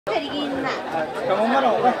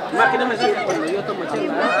Máquina me saca cuando yo tomo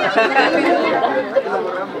chela.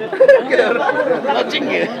 No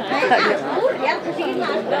chingue.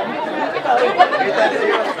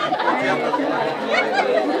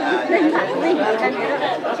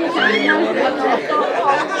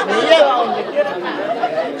 Me lleva donde quiera.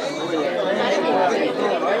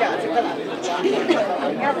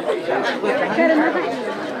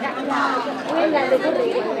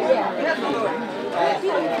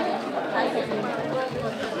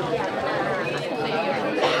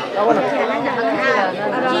 Bueno.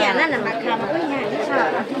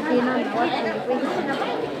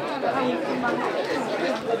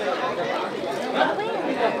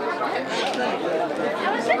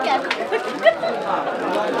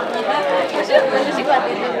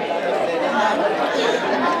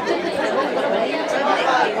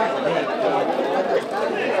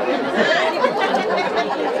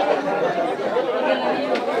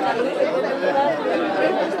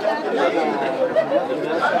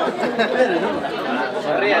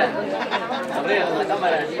 Sonría, sonría con la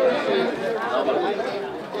cámara.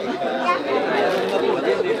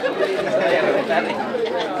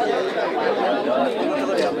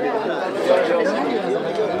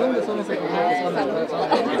 ¿Dónde son esos que son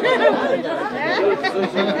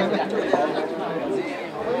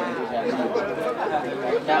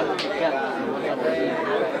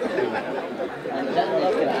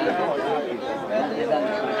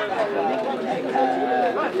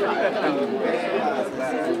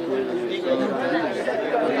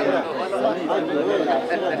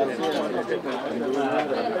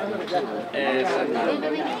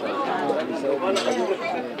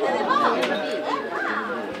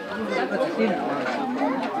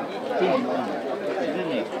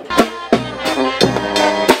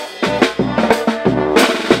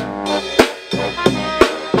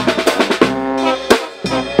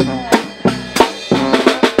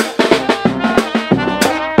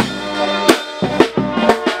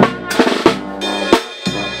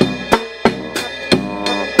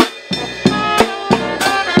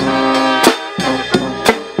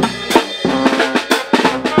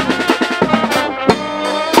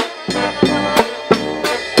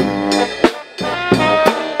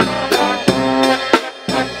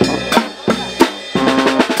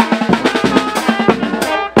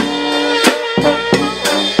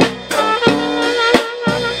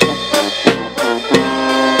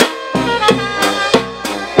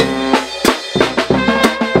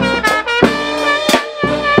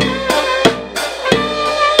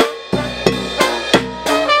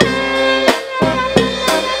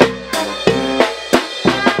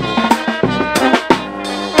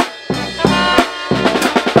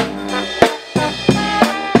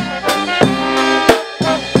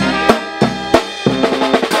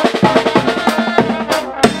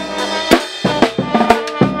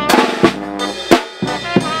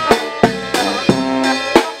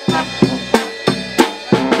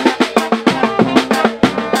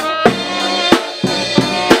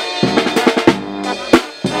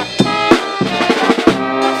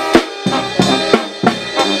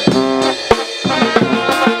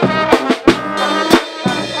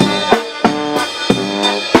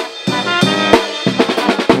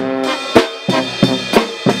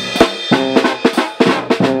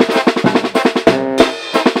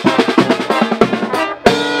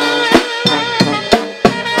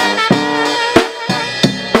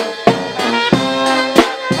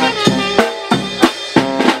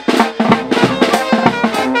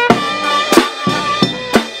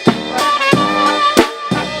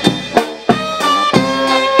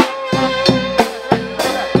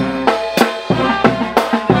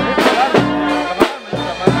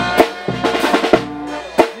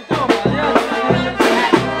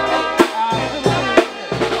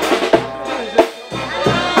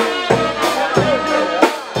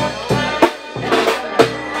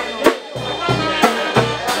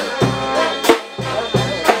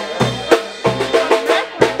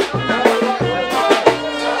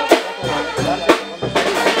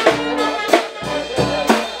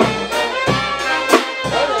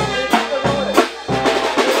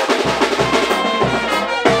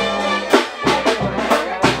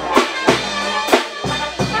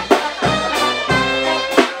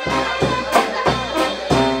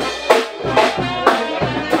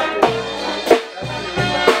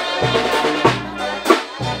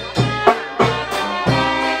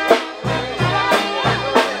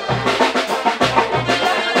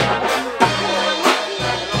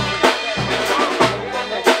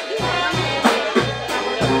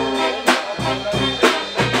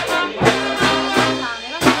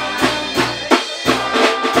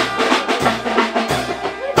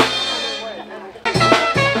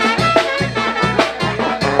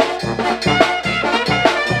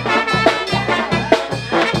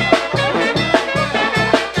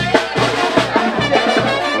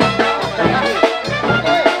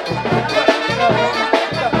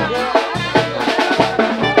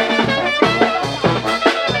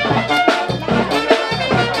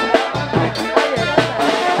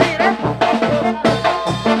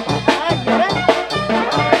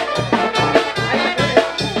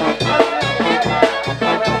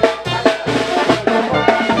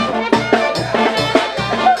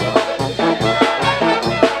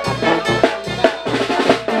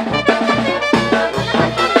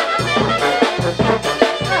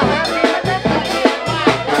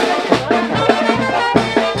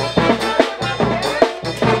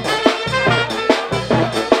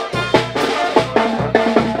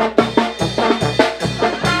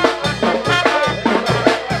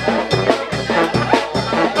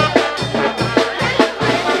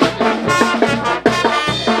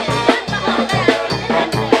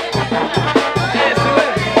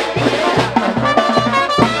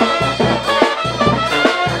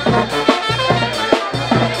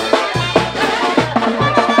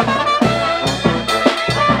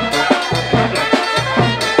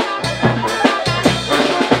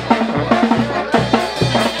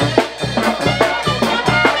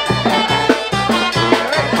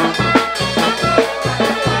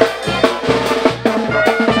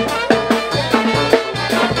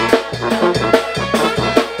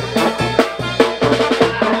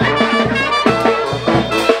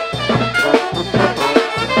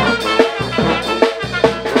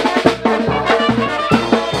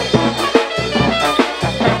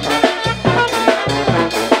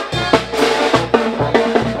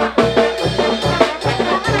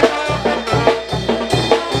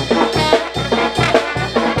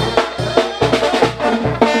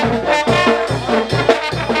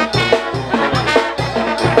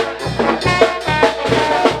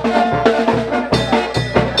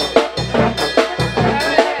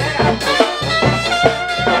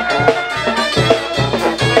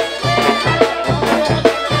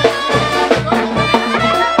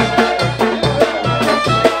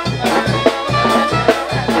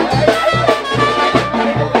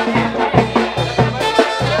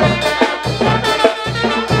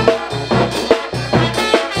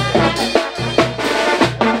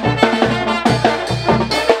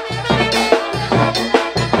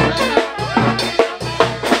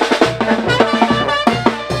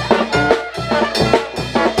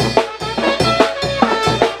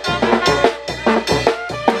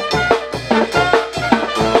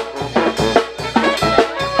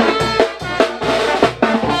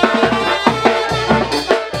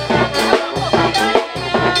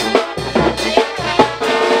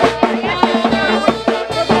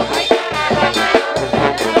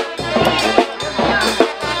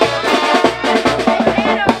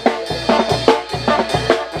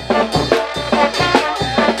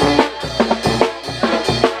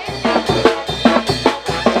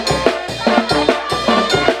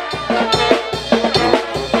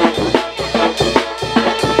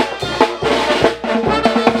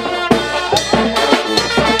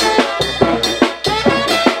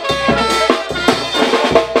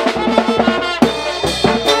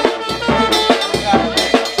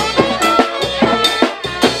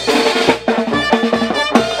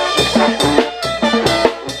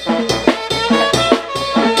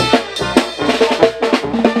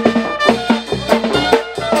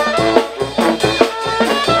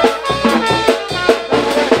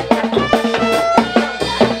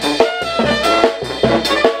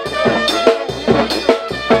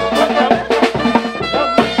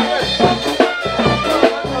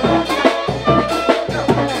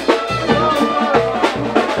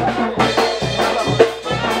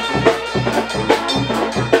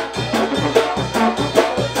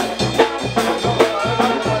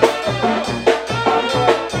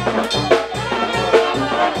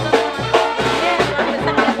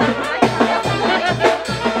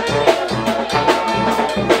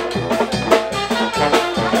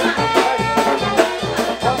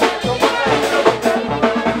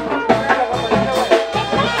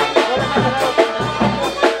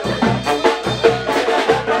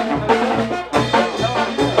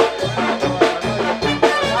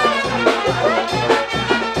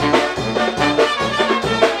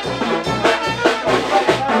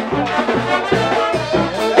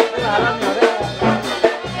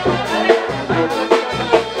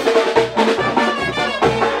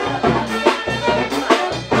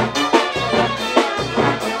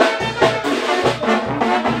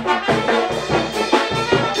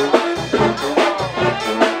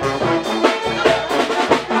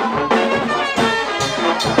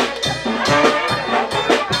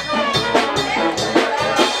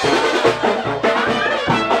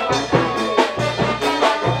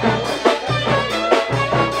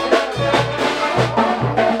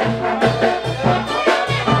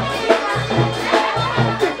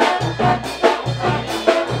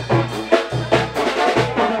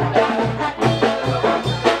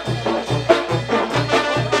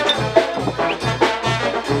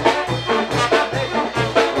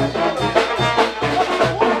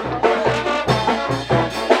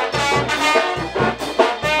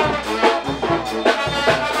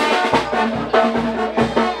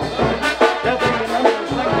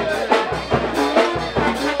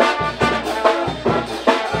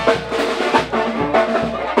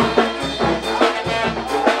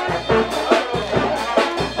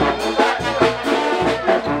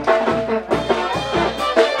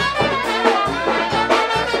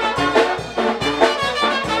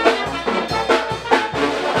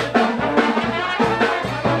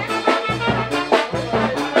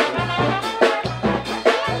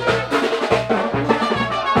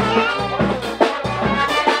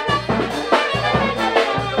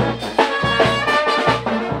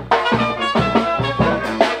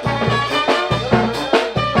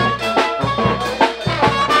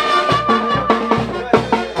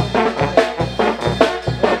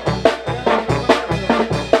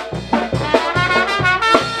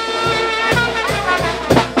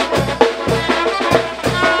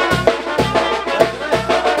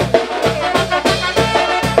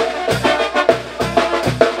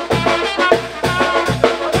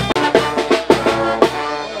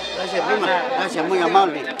Gracias, muy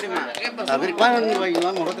amable. A ver cuándo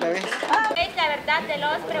ayudamos otra vez. Es la verdad, te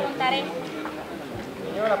los preguntaré.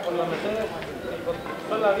 Señora, por las mercedes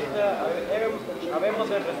con la vista, habemos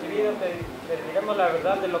recibido, te diremos la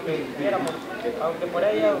verdad de lo que hiciéramos, aunque por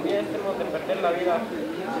ella hubiésemos de perder la vida.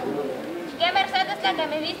 ¿Qué merced es la que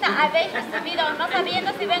mi vista habéis recibido, no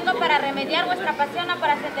sabiendo si vengo para remediar vuestra pasión o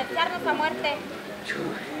para sentenciarnos a muerte?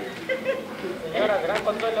 Señora, gran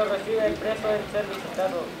consuelo recibe el preso en ser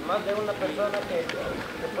visitado, más de una persona que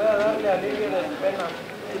pueda darle alivio de su pena,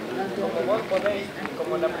 como vos podéis,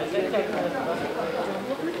 como la presencia nuestra.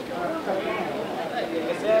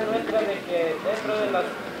 Que sea nuestra de que dentro de las...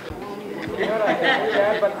 Señora, en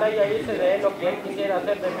una batalla hice de él lo que él quisiera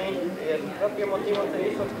hacer de mí, y de su propio motivo se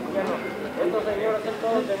hizo cristiano. Estos señores son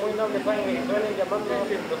todos de muy noble sangre y suelen llamarnos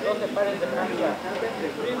los 12 pares de Francia.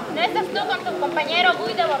 ¿No estás tú con tu compañero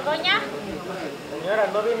Guy de Borgoña? Señora,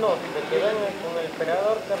 no vino de que ven con el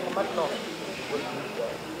emperador Carlomagno.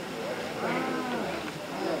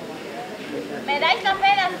 ¿Me dais la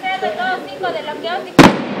fe de hacer de todos 5 de lo que os dije?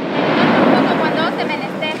 Tampoco cuando os he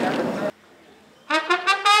menester.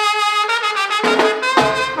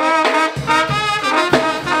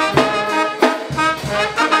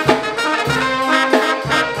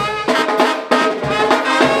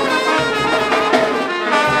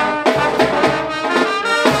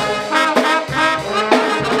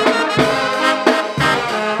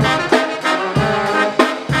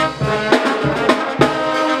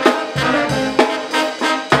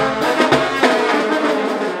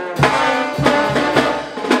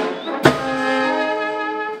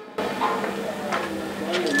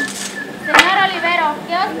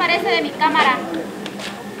 De mi cámara.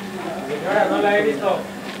 Señora, no la he visto.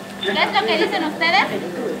 ¿Qué es lo que dicen ustedes?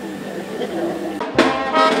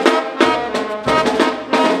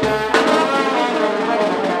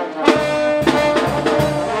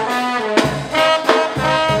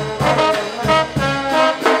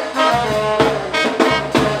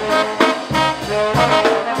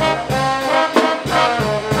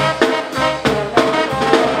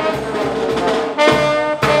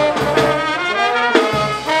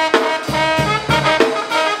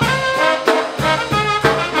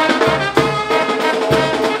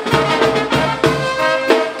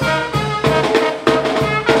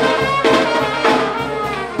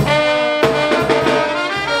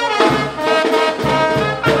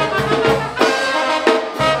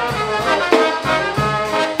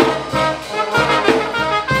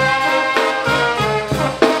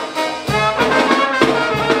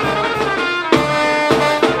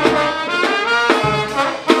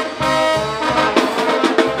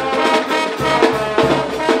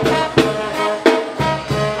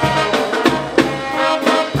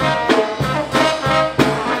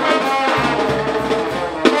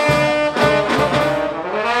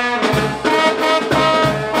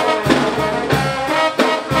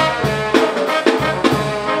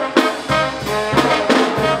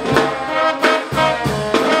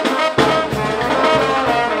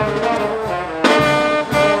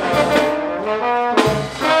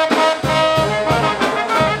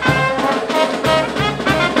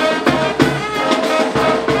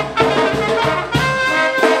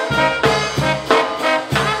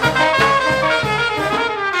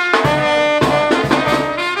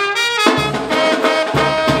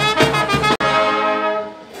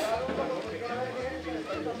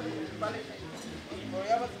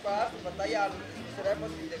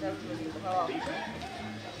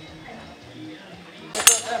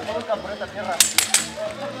 Por esta tierra.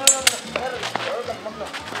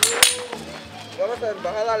 Vamos a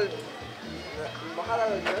bajar al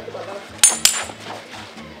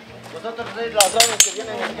Vosotros sois ladrones que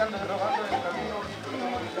vienen echando y robando en el camino.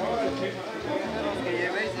 Que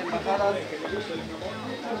llevéis embajadas. Que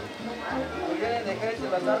vienen dejáis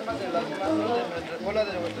las armas en las manos de nuestras colas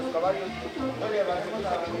de vuestros caballos. No llevaremos a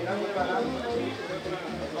mirar muy barato.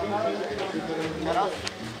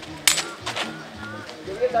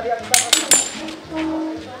 Yo bien daría que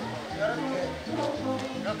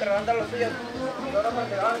no, que levantan los suyos. Y ahora para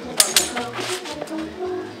que hagan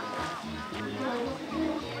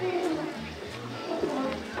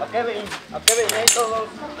 ¿A qué veníais todos?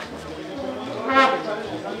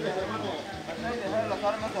 Dejar las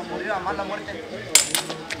armas o morir a mala muerte.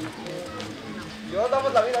 Yo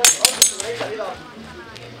damos la vida, vamos a subir la vida.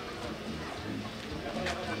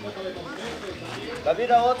 La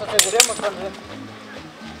vida os aseguremos también.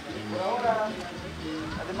 Por ahora,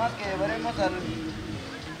 además que veremos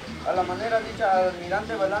a la manera dicha al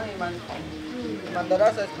almirante Balán y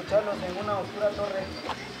mandarás a escucharlos en una oscura torre.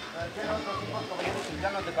 Tiene otros tipos caballeros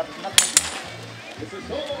cristianos de Cartagena.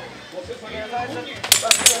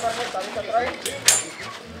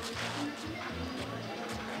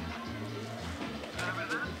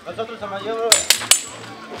 Nosotros se mayor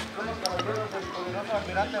somos caballeros del poderoso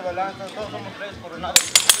almirante Balán, todos somos reyes coronados.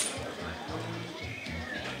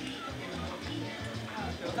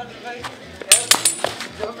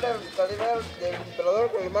 Nombre Vladimir del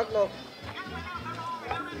emperador Magno.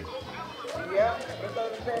 Y ya,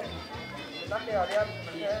 precisamente, mensaje a Ariel,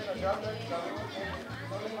 Mercedes, almirante Balán.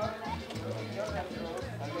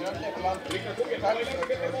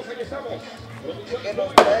 Que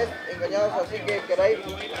nos traes engañados, así que queráis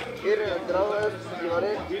ir enterados,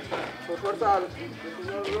 llevaré por fuerza al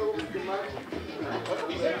Señor luego ultimar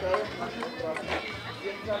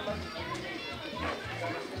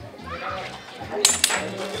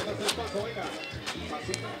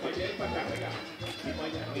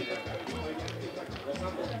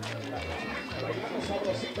Bailamos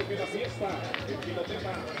sabrosito que la fiesta en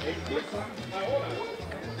Filotema empieza ahora.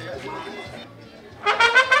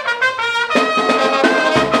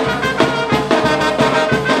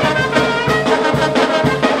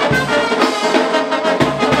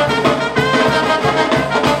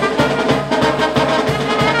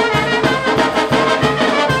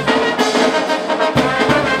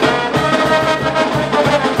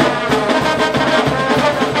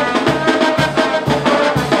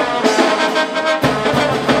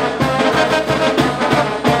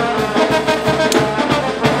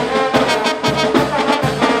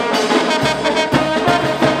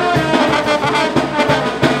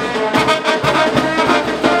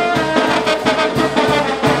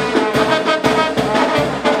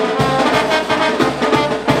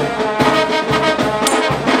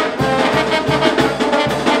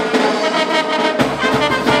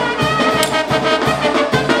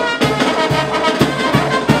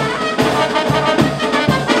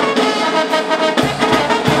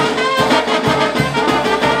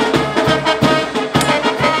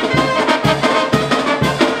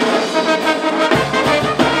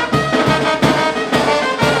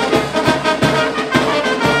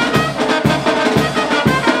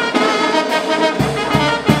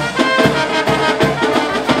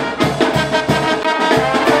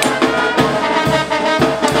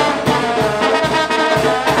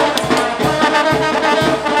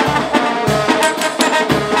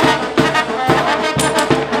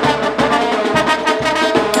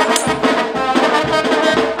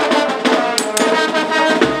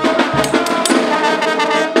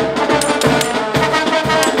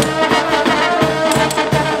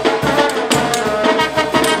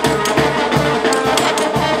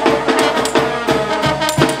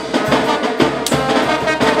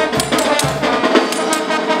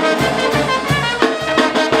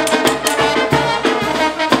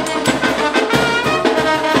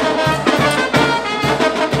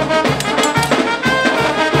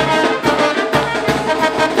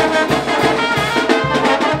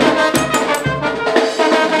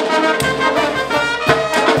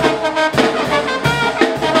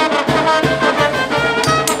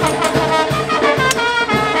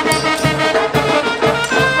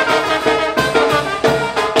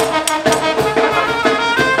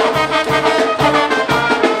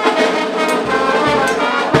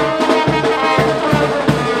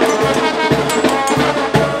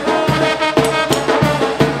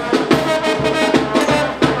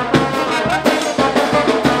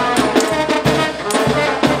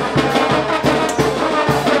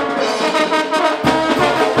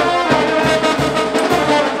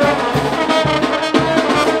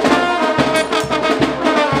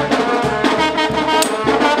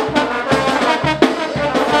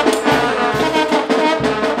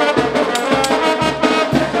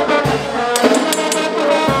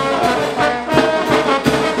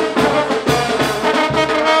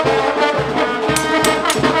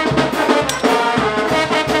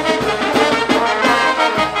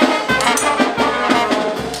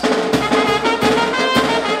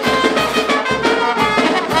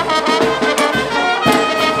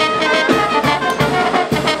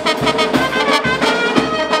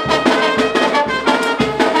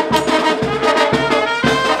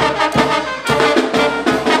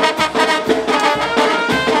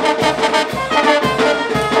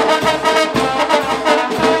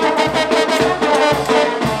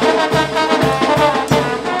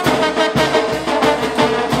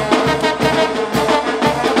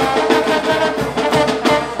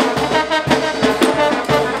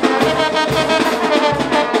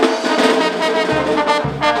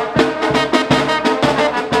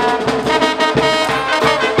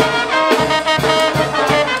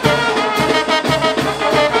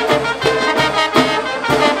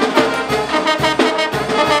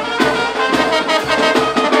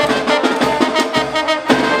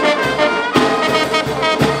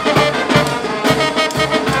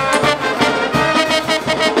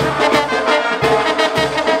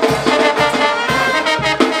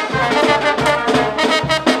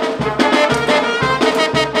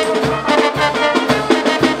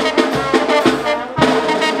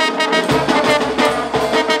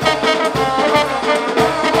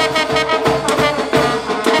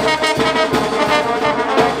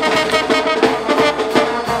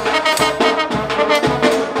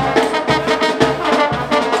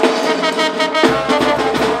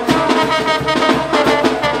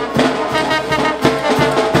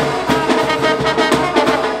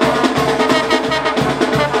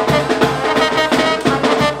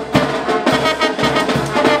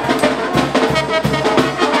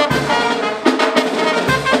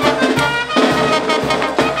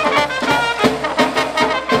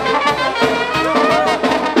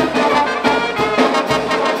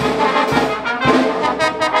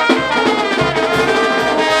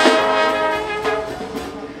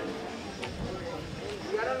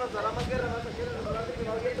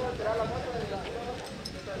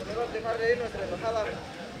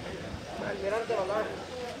 Almirante Balán.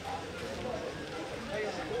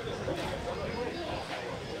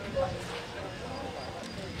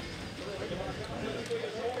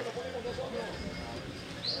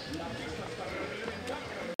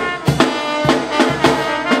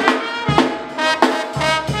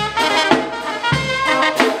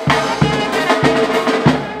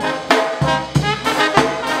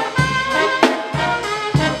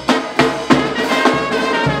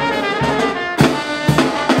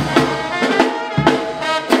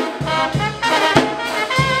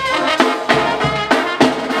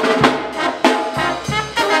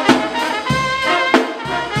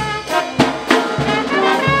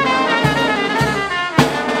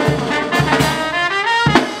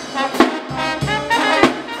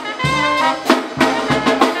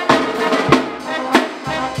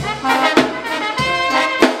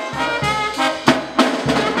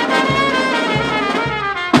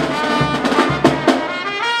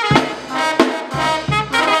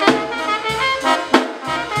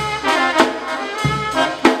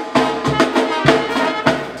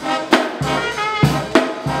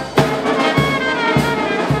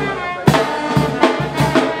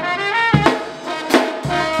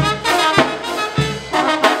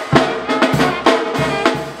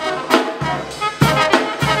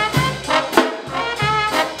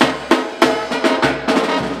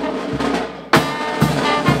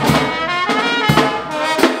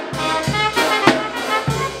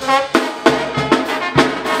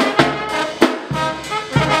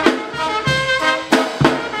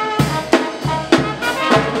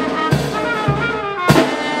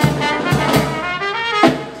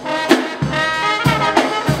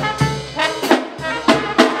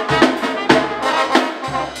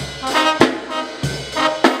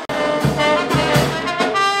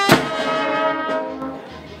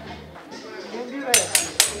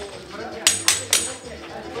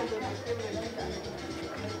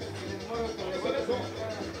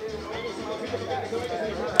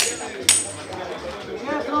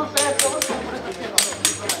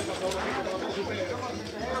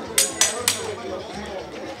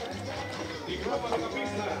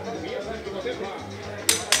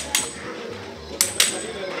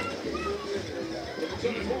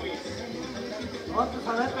 Nosotros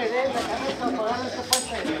a ver pedir la cabeza para pagar esta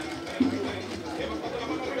parte.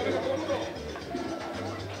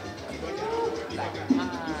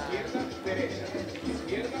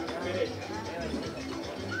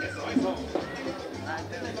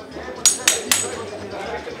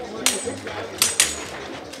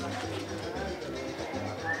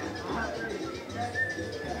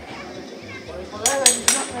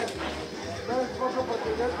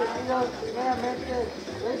 Primeramente,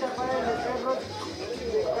 ella para el cerro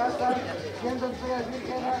de casa, 100 doncellas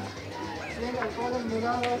vírgenes, 100 alcoholes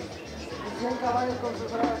mudados, y 100 caballos con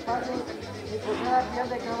sus palos, y por cada piel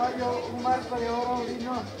de caballo un marco de oro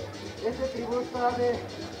vino. Este tributo ha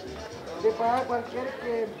de pagar cualquier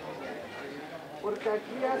que, porque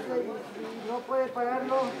aquí hace, y si no puede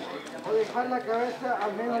pagarlo, o dejar la cabeza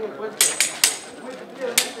al menos del puente. Muy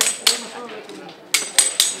sencillamente,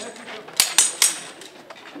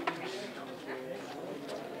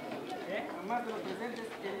 más de los presentes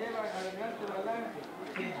que llevan al almirante Balán,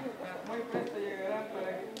 muy presto llegarán para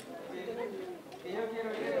que yo quiero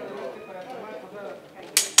ir adelante para tomar posadas.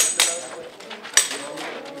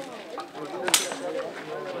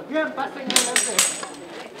 Bien, pasen adelante.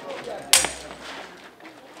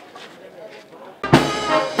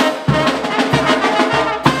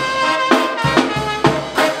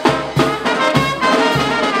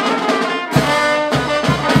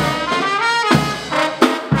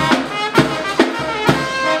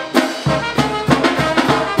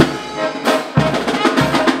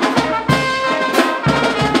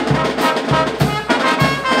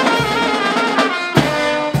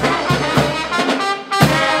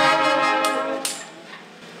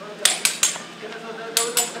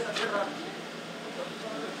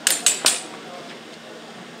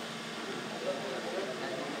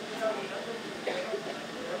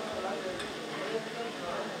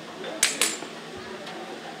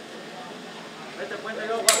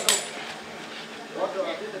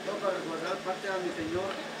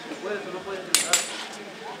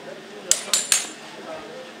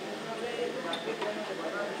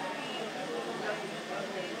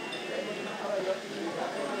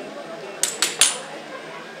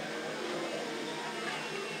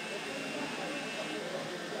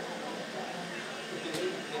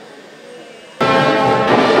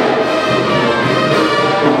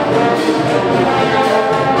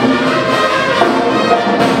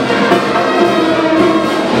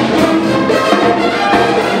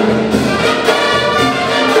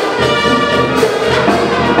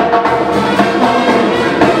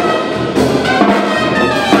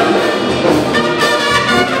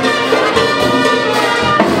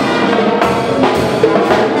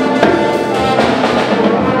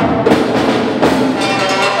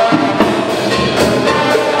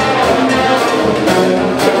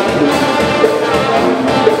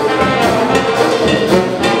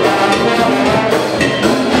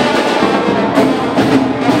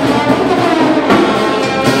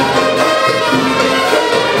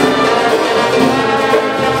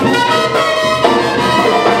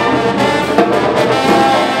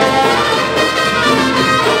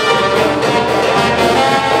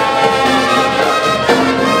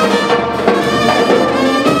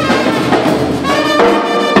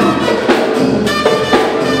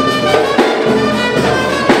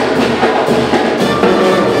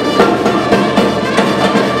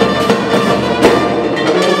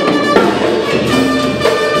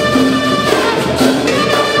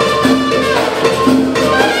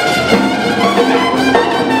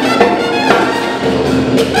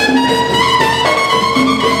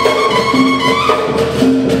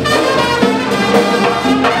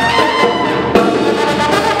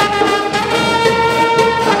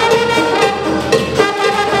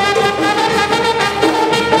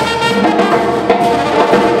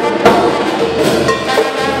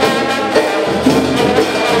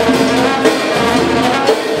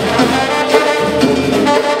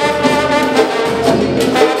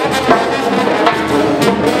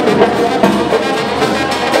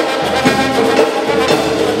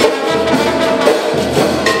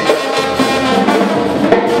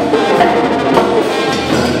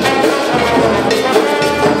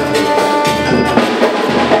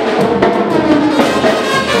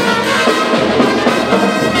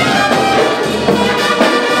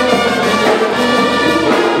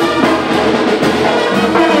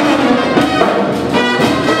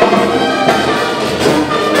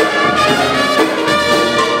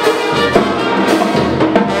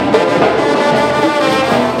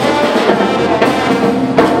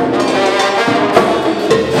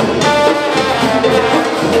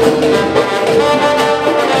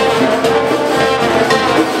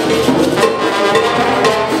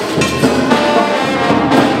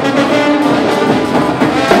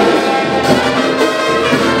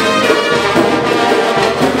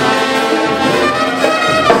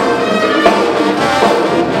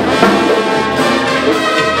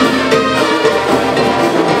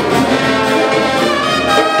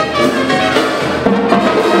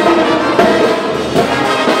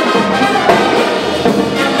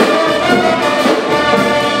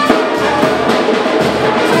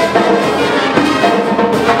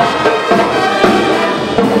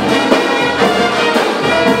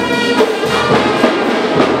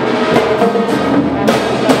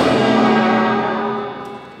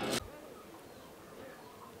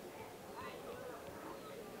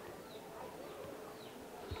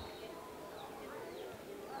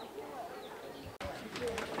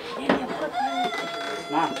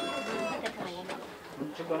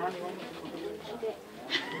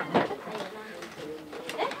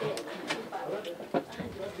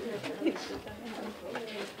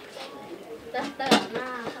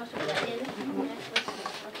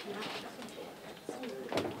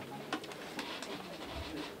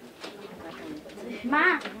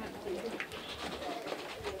 Ma.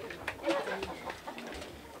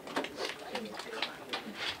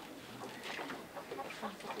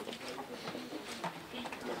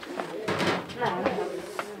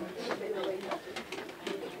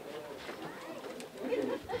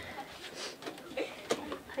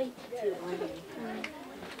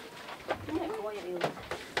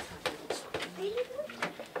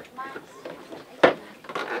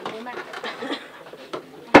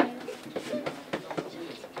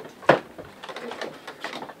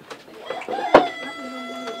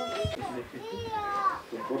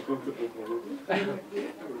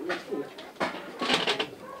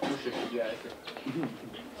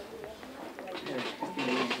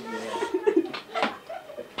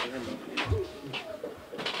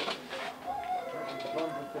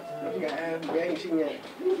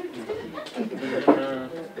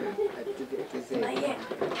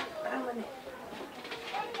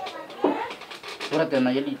 Súrate,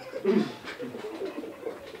 Nayeli.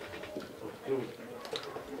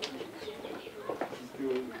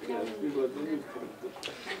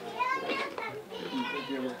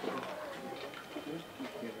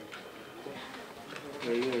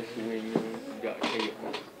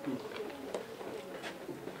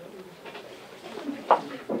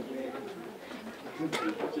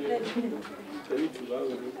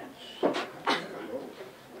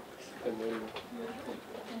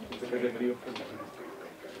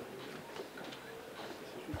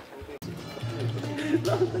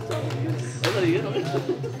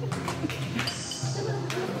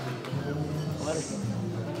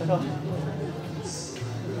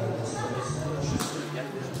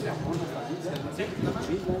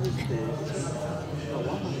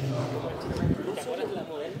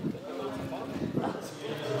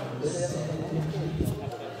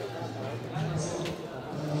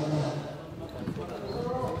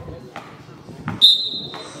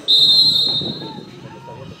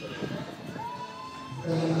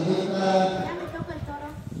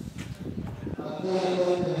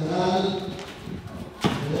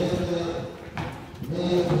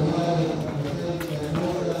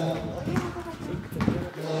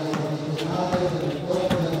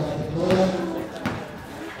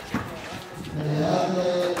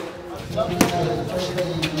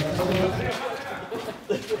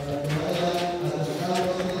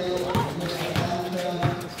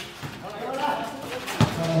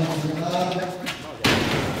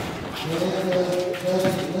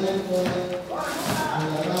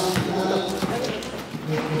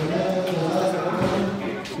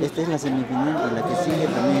 Esta es la semifinal y la que sigue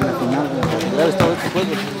también la final. Claro, está este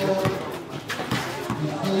juego.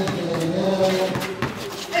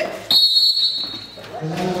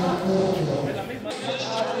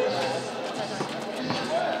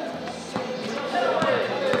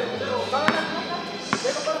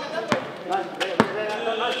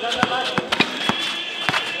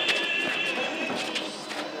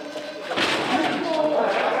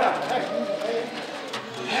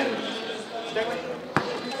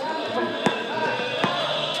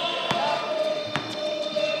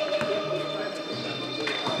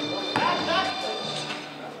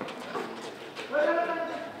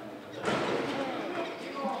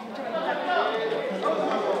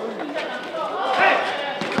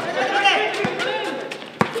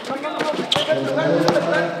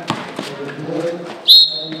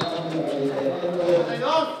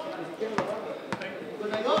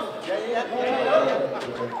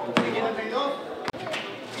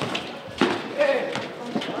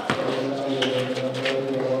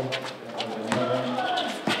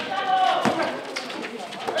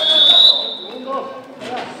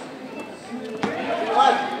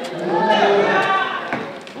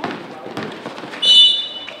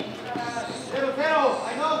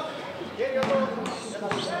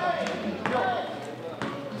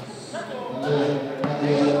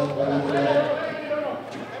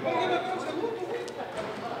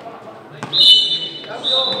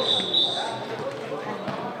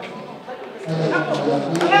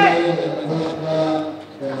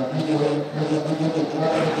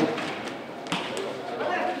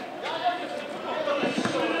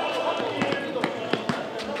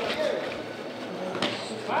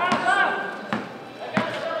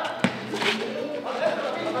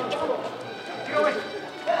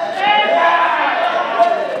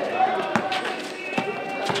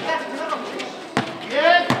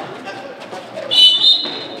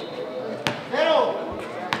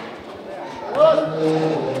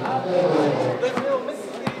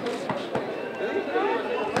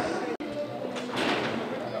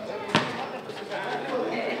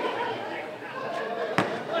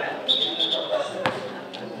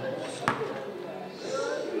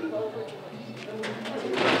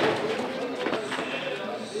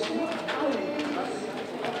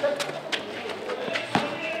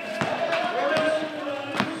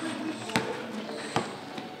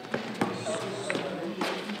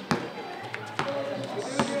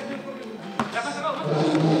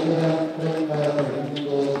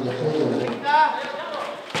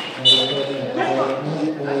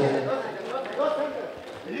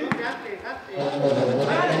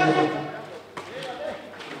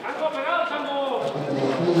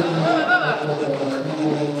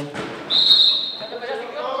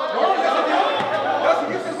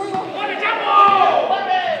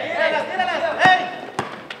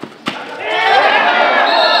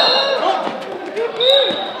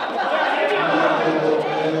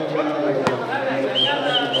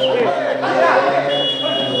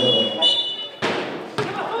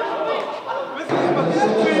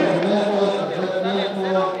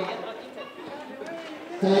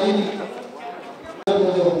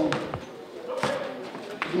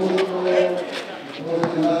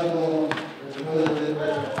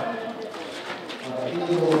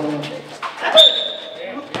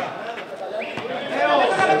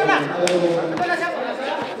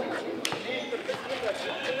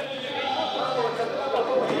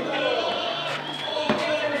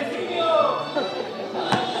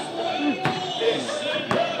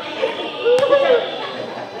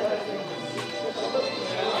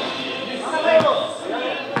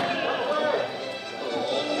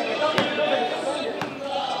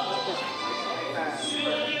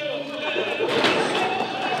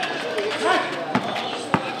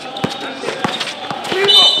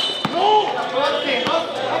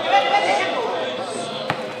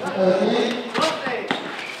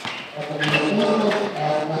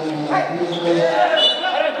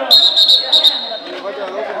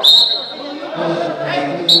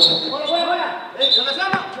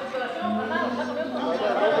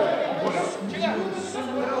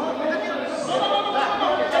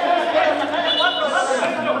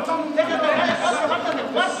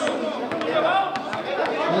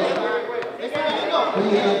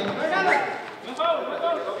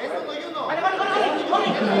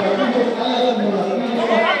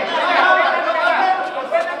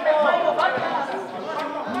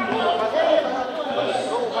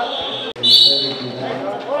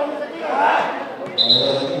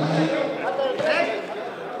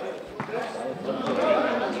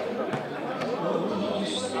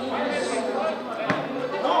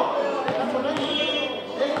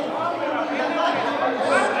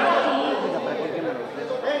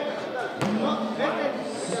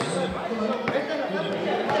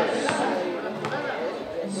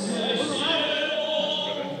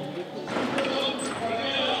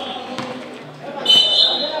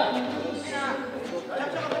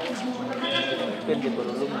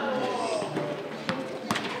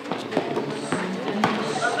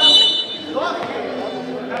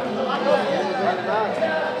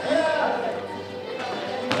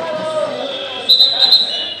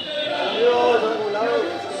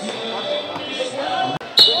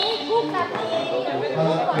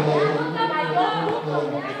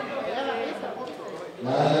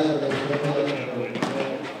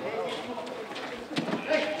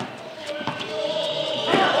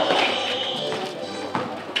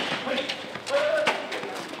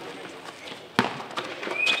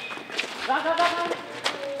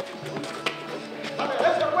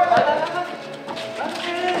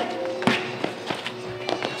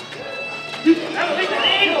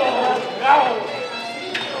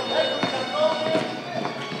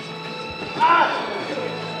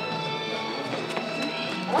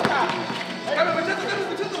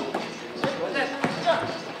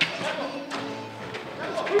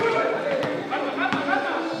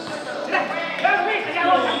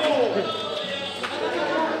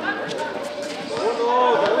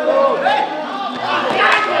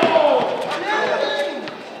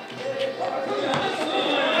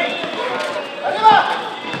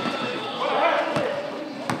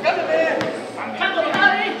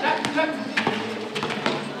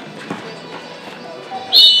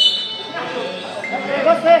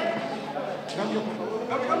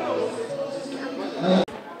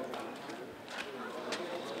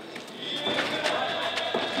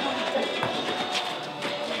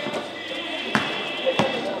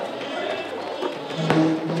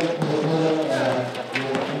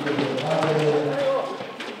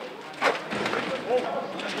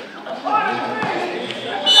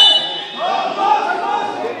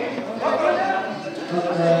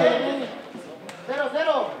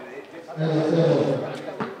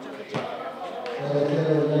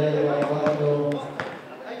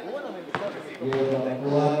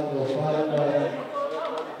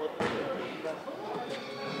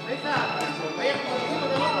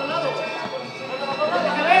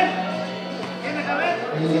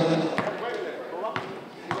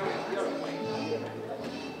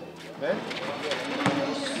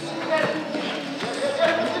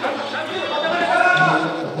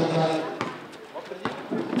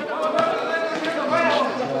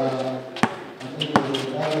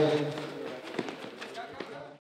 Amen.